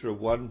Sutra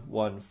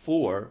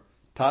 114,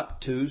 Tat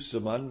Tu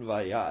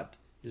Samanvayat,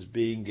 is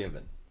being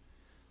given.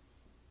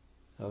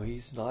 So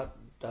he's not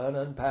done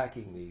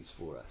unpacking these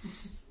for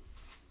us.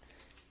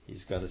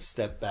 He's going to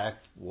step back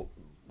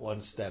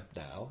one step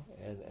now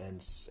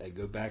and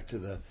go back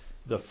to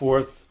the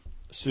fourth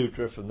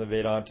sutra from the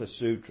Vedanta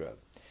Sutra.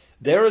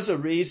 There is a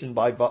reason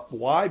why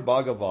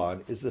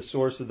Bhagavan is the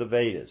source of the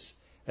Vedas,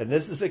 and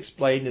this is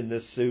explained in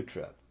this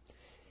sutra.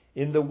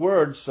 In the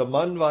word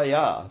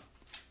samanvaya,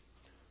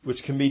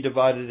 which can be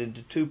divided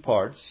into two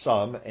parts,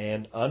 sam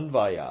and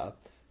anvaya,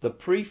 the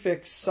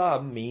prefix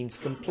sam means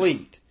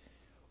complete,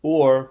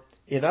 or,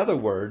 in other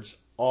words,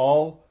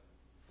 all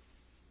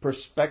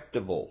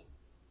perspectival,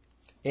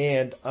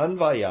 and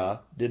anvaya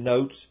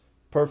denotes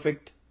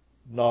perfect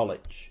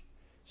knowledge.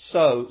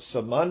 So,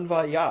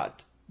 samanvayat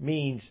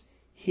means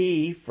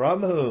he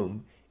from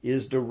whom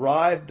is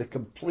derived the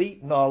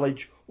complete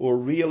knowledge or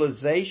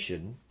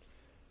realization,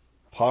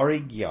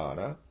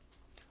 parigyana,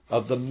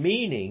 of the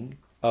meaning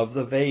of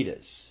the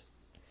Vedas.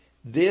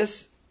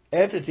 This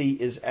entity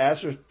is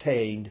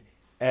ascertained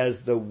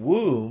as the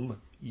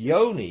womb,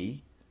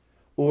 yoni,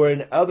 or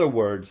in other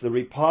words, the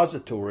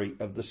repository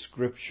of the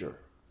scripture.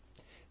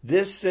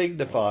 This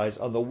signifies,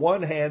 on the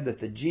one hand, that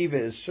the jiva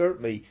is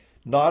certainly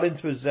not in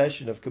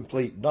possession of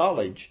complete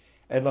knowledge,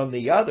 and on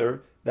the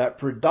other, that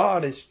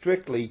Pradhan is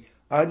strictly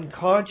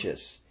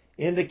unconscious,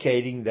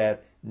 indicating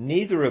that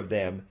neither of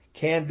them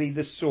can be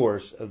the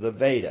source of the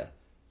Veda,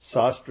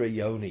 Sastra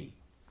Yoni.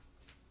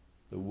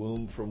 The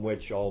womb from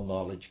which all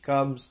knowledge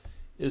comes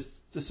is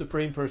the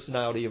Supreme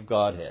Personality of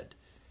Godhead.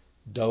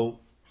 Don't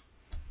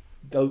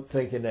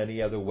think in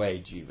any other way,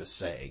 Jiva's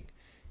saying.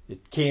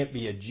 It can't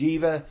be a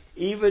jiva,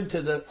 even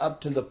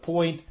up to the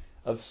point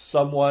of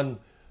someone,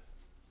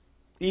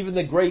 even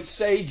the great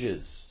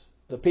sages,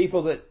 the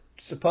people that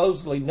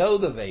supposedly know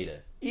the Veda,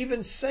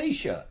 even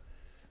Sesha.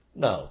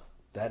 No,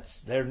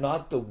 they're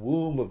not the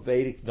womb of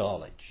Vedic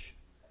knowledge.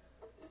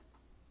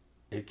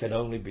 It can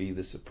only be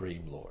the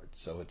Supreme Lord.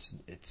 So it's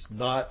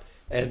not,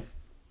 and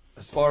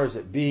as far as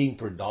it being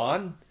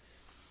Pradhan,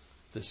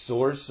 the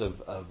source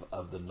of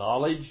the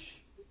knowledge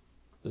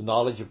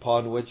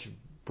upon which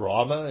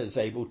Brahma is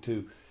able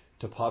to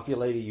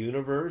populate a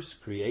universe,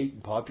 create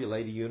and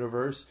populate a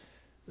universe,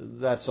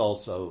 that's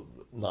also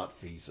not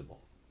feasible.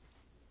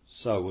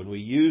 So when we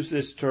use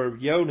this term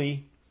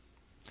yoni,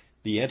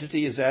 the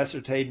entity is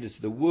ascertained as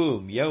the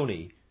womb,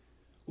 yoni,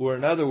 or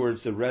in other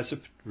words, the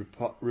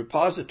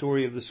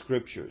repository of the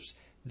scriptures.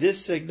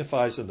 This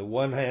signifies on the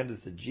one hand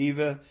that the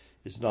jiva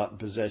is not in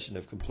possession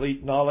of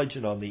complete knowledge,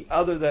 and on the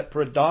other that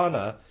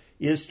pradhana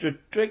is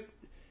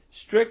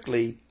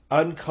strictly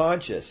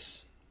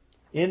unconscious,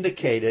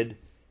 indicating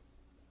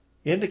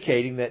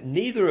that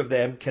neither of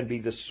them can be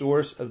the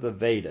source of the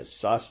Vedas,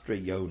 Sastra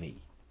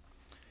Yoni.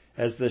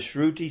 As the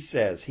Shruti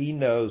says, he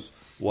knows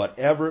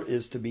whatever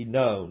is to be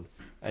known,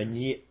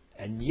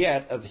 and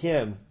yet of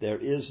him there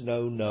is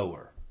no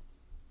knower.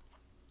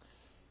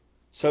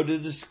 So to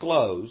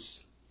disclose,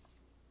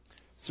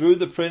 through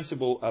the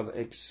principle of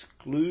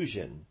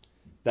exclusion,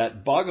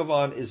 that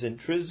Bhagavan is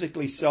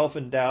intrinsically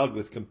self-endowed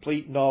with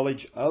complete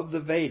knowledge of the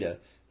Veda,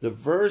 the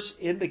verse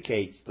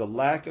indicates the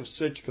lack of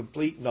such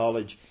complete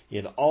knowledge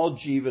in all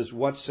jivas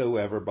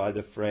whatsoever by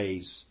the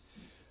phrase,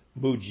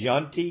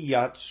 Mujyanti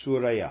Yat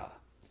Suraya,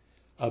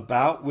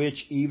 about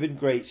which even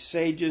great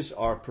sages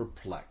are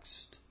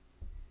perplexed.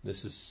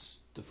 This is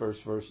the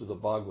first verse of the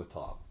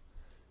Bhagavatam.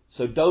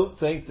 So don't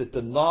think that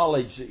the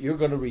knowledge that you're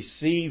going to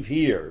receive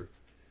here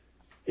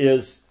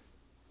is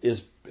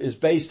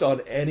based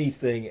on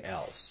anything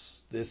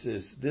else. This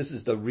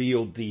is the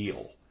real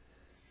deal.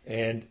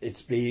 And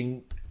it's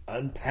being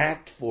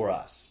unpacked for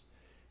us.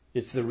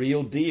 It's the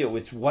real deal.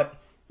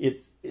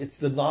 It's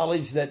the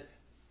knowledge that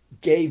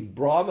gave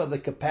Brahma the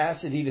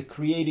capacity to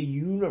create a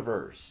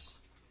universe.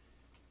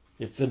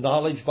 It's the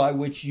knowledge by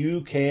which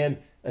you can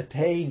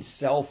attain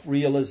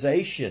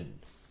self-realization.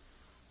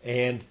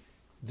 And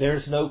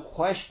there's no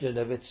question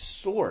of its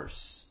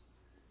source.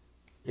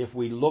 If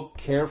we look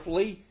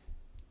carefully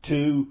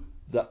to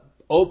the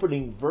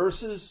opening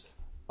verses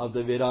of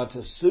the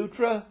Vedanta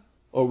Sutra,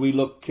 or we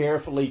look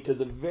carefully to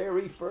the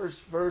very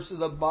first verse of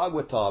the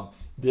Bhagavatam,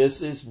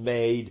 this is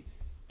made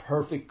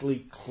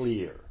perfectly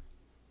clear.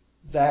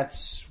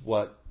 That's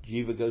what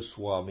Jiva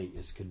Goswami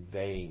is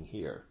conveying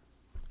here.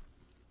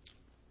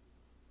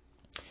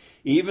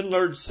 Even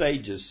learned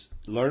sages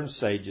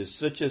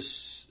such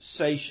as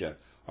Sesha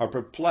are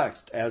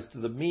perplexed as to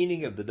the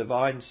meaning of the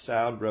divine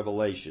sound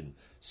revelation,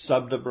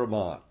 Sabda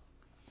Brahman.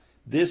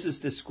 This is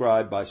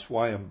described by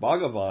Swayam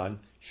Bhagavan,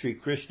 Sri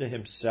Krishna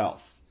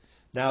himself.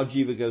 Now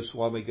Jiva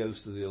Goswami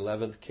goes to the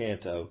 11th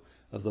canto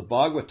of the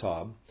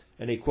Bhagavatam,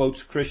 and he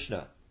quotes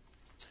Krishna.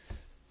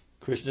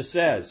 Krishna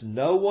says,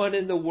 "No one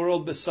in the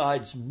world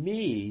besides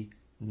me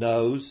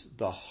knows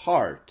the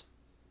heart,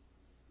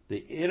 the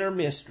inner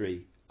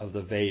mystery of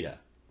the Veda.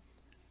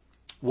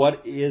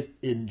 What it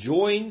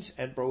enjoins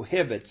and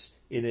prohibits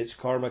in its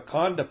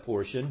Karmakanda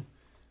portion,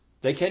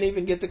 they can't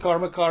even get the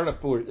Karmakanda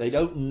portion. They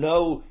don't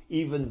know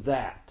even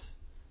that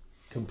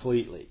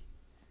completely.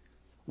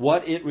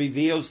 What it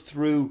reveals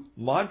through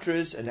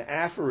mantras and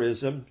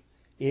aphorism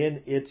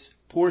in its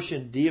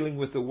portion dealing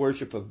with the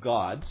worship of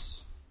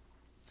gods,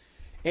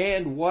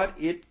 and what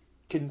it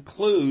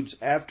concludes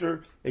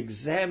after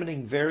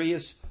examining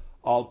various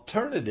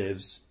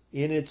alternatives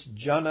in its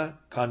Jana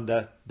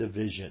Kanda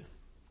division.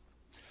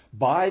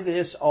 By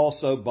this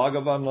also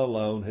Bhagavan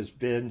alone has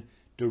been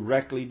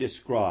directly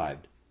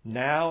described.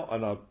 Now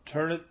an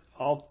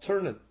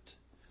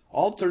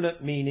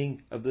alternate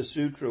meaning of the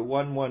Sutra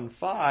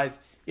 115,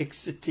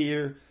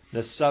 Iksatir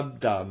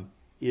Nasabdam,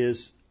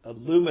 is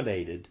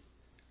illuminated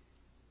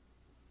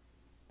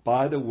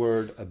by the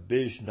word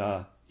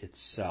Abhijna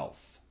itself."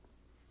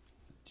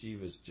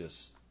 Jiva's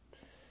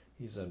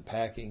he's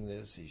unpacking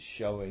this, he's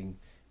showing,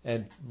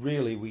 and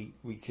really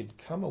we can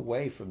come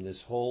away from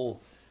this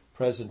whole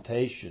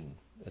presentation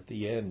at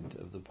the end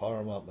of the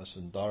Paramatma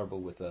Sandarbha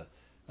with a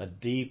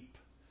deep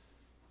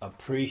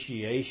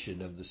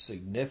appreciation of the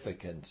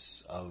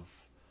significance of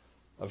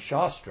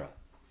Shastra,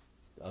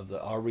 of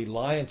our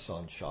reliance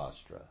on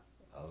Shastra,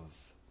 of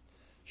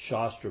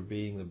Shastra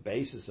being the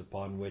basis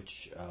upon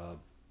which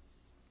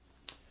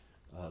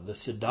the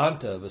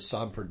Siddhanta of a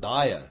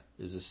Sampradaya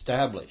is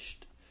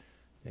established,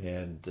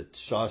 and that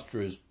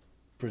Shastra is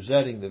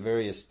presenting the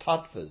various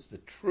tattvas, the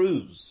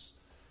truths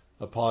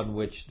upon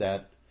which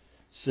that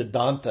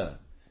Siddhanta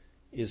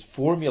is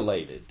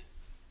formulated.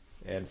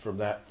 And from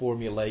that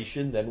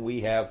formulation, then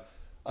we have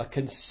a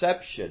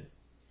conception.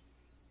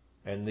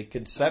 And the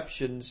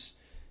conceptions,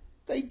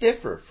 they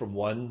differ from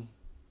one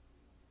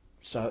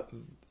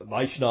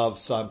Vaishnava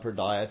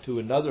Sampradaya to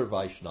another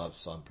Vaishnava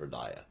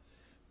Sampradaya.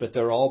 But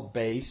they're all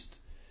based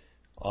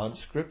on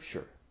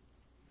Scripture.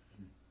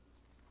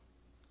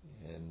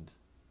 And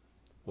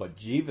what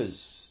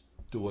Jiva's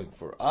doing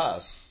for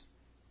us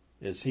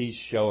is he's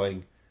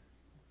showing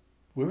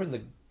we're in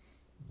the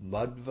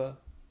Madhva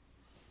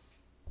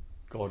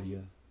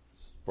Gaudiya,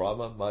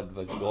 Brahma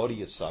Madhva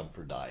Gaudiya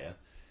Sampradaya,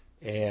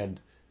 and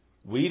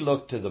we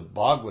look to the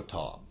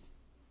Bhagavatam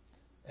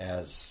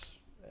as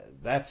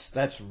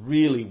that's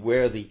really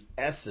where the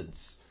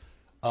essence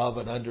of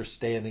an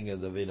understanding of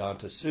the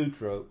Vedanta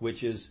Sutra,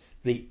 which is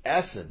the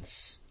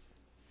essence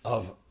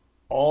of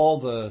all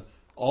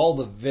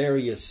the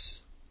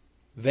various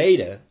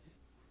Veda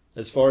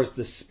as far as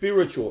the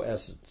spiritual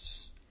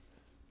essence.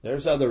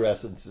 There's other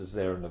essences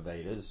there in the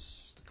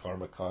Vedas, the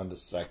Karmakanda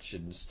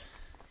sections.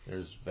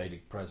 There's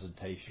Vedic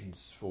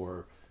presentations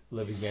for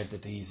living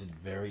entities and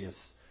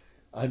various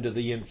under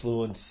the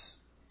influence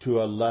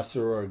to a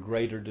lesser or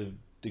greater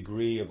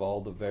degree of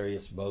all the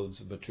various modes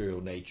of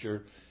material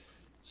nature.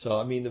 So,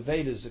 I mean, the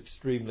Veda is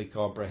extremely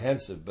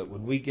comprehensive, but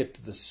when we get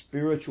to the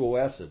spiritual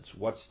essence,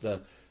 what's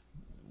the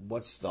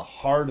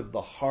heart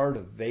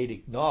of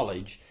Vedic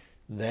knowledge,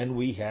 then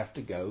we have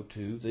to go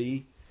to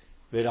the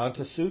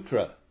Vedanta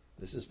Sutra.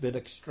 This has been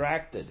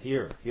extracted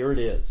here. Here it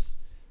is.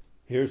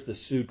 Here's the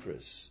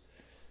sutras.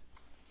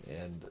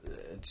 And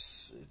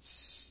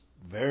it's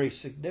very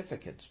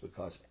significant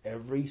because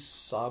every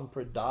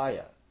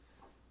sampradaya,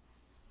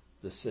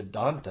 the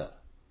siddhanta,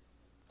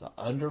 the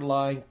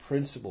underlying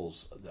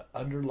principles, the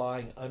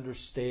underlying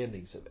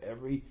understandings of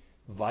every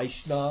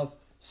Vaishnav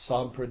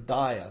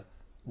sampradaya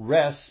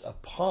rests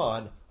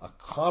upon a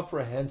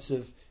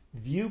comprehensive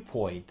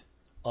viewpoint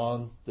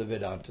on the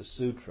Vedanta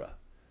Sutra.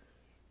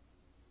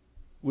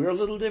 We're a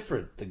little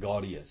different, the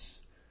Gaudiyas.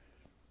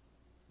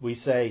 We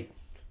say,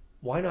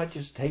 why not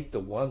just take the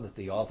one that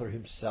the author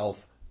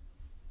himself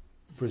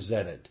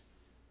presented,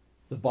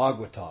 the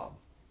Bhagavatam?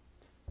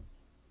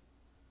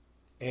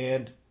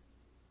 And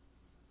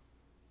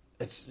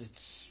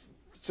it's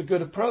a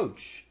good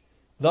approach.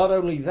 Not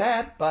only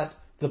that, but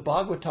the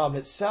Bhagavatam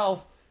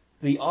itself,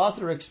 the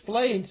author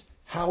explains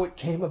how it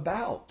came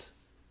about.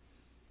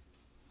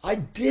 I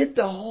did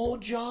the whole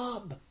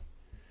job.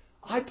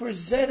 I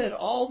presented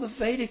all the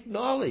Vedic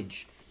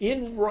knowledge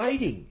in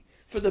writing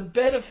for the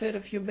benefit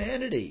of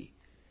humanity.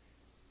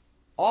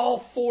 All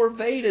 4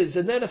 Vedas,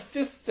 and then a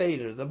 5th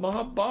Veda, the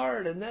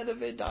Mahabharata, and then a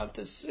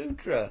Vedanta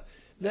Sutra,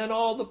 then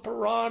all the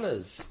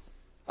Puranas.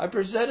 I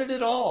presented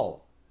it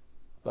all.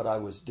 But I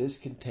was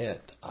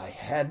discontent.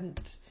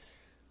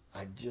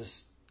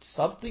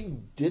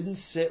 Something didn't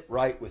sit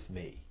right with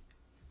me.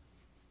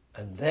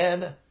 And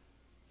then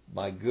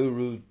my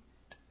guru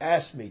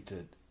asked me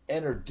to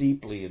enter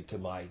deeply into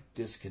my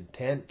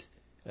discontent,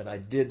 and I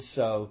did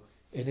so,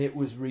 and it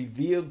was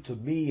revealed to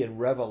me in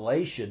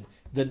revelation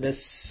the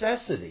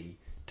necessity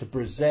to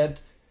present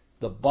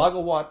the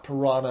Bhagavat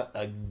Purana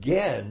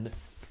again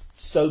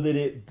so that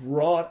it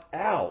brought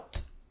out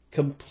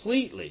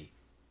completely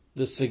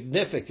the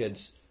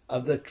significance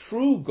of the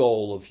true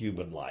goal of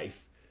human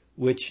life,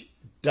 which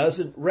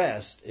doesn't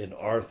rest in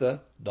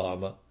artha,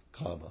 dhamma,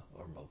 kama,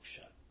 or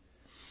moksha.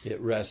 It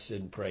rests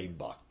in prem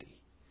bhakti.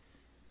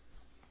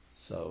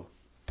 So,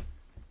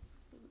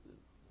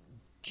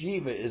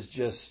 Jiva is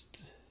just,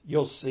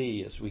 you'll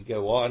see as we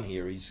go on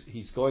here,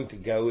 he's going to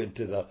go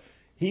into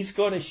he's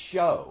going to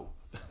show,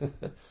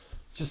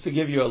 just to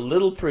give you a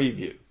little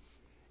preview,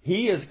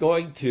 he is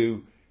going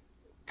to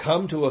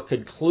come to a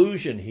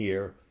conclusion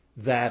here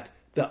that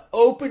the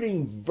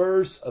opening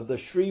verse of the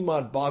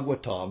Srimad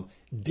Bhagavatam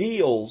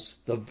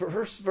the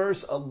first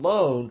verse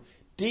alone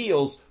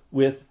deals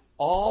with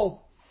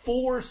all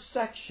 4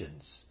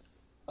 sections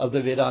of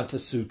the Vedanta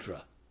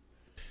Sutra.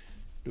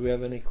 Do we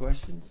have any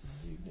questions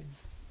this evening?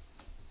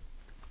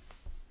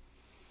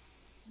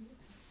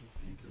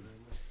 Thank you very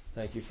much.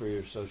 Thank you for your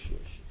association.